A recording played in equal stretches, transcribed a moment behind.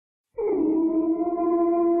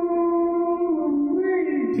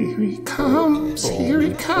Here he comes, here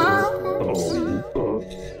he comes.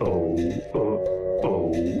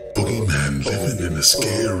 Boogeyman living in a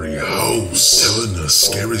scary house, telling us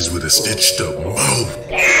scaries with a stitched up mouth.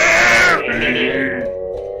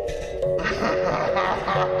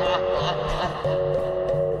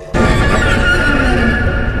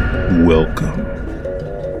 Welcome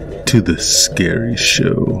to the Scary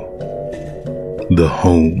Show, the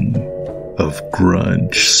home of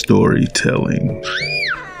grunge storytelling.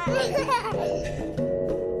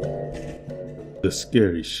 The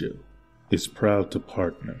Scary Show is proud to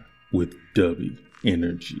partner with Dubby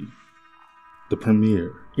Energy, the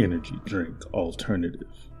premier energy drink alternative.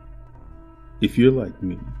 If you're like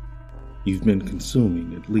me, you've been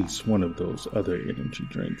consuming at least one of those other energy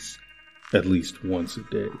drinks at least once a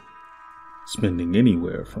day, spending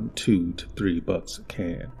anywhere from $2 to $3 a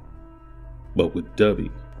can. But with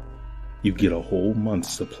Dubby, you get a whole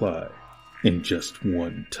month's supply in just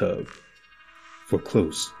one tub for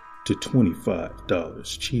close to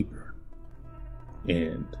 $25 cheaper.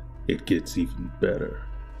 And it gets even better.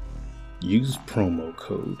 Use promo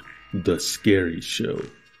code The Scary Show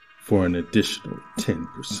for an additional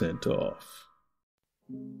 10% off.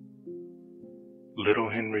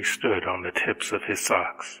 Little Henry stood on the tips of his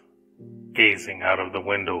socks, gazing out of the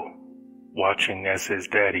window, watching as his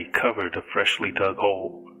daddy covered a freshly dug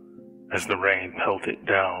hole as the rain pelted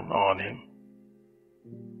down on him.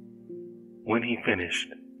 When he finished,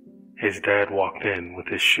 his dad walked in with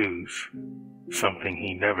his shoes, something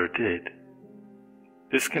he never did.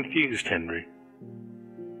 This confused Henry.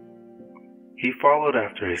 He followed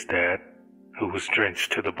after his dad, who was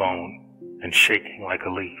drenched to the bone and shaking like a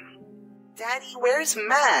leaf. Daddy, where's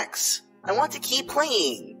Max? I want to keep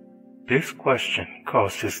playing. This question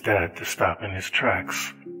caused his dad to stop in his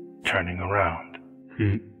tracks, turning around.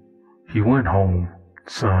 He went home,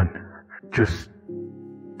 son. Just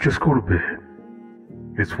go to bed.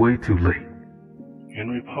 It's way too late.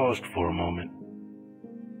 Henry paused for a moment,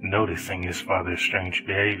 noticing his father's strange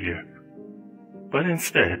behavior, but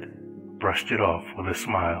instead brushed it off with a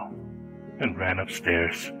smile and ran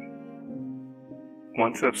upstairs.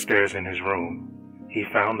 Once upstairs in his room, he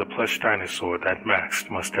found the plush dinosaur that Max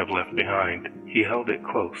must have left behind. He held it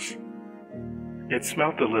close. It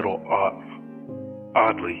smelled a little off.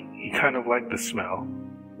 Oddly, he kind of liked the smell.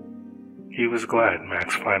 He was glad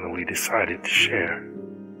Max finally decided to share.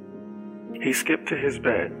 He skipped to his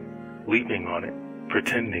bed, leaping on it,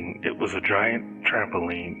 pretending it was a giant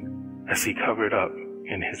trampoline as he covered up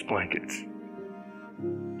in his blankets.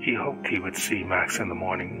 He hoped he would see Max in the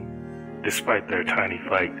morning. Despite their tiny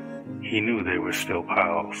fight, he knew they were still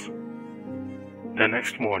pals. The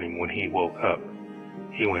next morning when he woke up,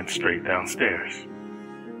 he went straight downstairs.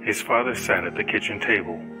 His father sat at the kitchen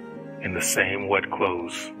table in the same wet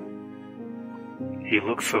clothes. He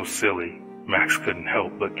looked so silly, Max couldn't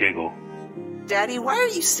help but giggle. Daddy, why are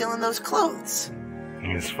you still in those clothes?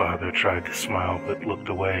 His father tried to smile but looked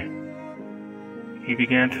away. He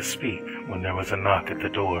began to speak when there was a knock at the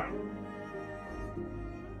door.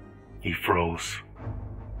 He froze,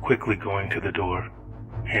 quickly going to the door,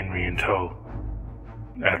 Henry in tow.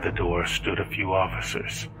 At the door stood a few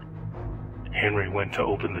officers. Henry went to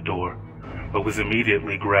open the door, but was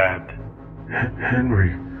immediately grabbed.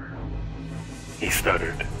 Henry. He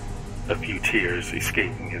stuttered, a few tears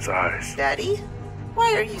escaping his eyes. Daddy,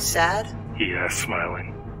 why are you sad? He asked,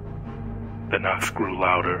 smiling. The knocks grew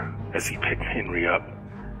louder as he picked Henry up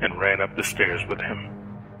and ran up the stairs with him.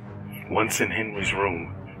 Once in Henry's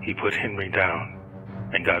room, he put Henry down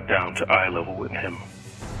and got down to eye level with him.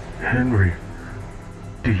 Henry,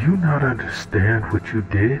 do you not understand what you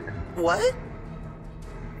did? What?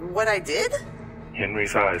 What I did?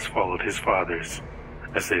 Henry's eyes followed his father's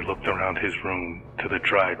as they looked around his room to the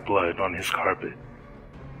dried blood on his carpet.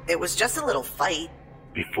 It was just a little fight.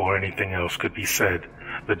 Before anything else could be said,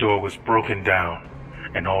 the door was broken down,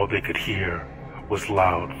 and all they could hear was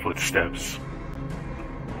loud footsteps.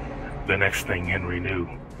 The next thing Henry knew,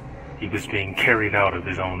 he was being carried out of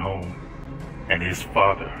his own home, and his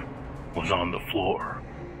father was on the floor.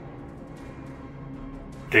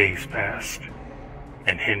 Days passed,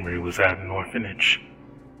 and Henry was at an orphanage.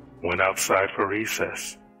 Went outside for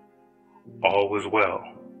recess. All was well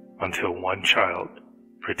until one child,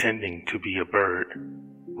 pretending to be a bird,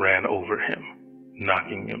 ran over him,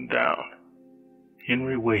 knocking him down.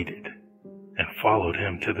 Henry waited and followed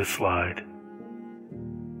him to the slide.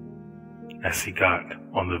 As he got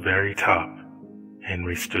on the very top,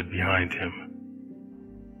 Henry stood behind him.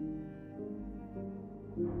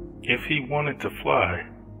 If he wanted to fly,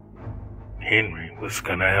 Henry was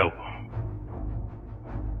gonna help him.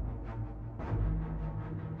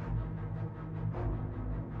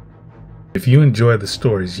 If you enjoy the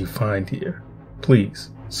stories you find here,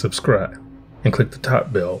 please subscribe and click the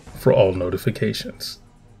top bell for all notifications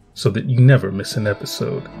so that you never miss an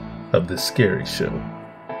episode of The Scary Show.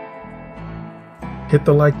 Hit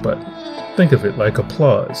the like button. Think of it like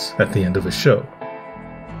applause at the end of a show.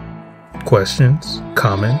 Questions,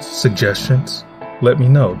 comments, suggestions? Let me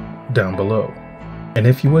know down below. And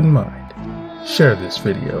if you wouldn't mind, share this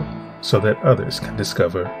video so that others can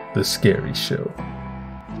discover The Scary Show.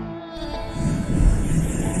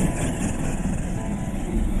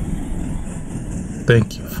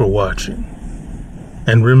 Thank you for watching.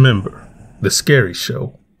 And remember, The Scary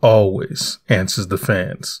Show always answers the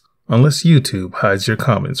fans, unless YouTube hides your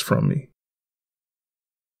comments from me.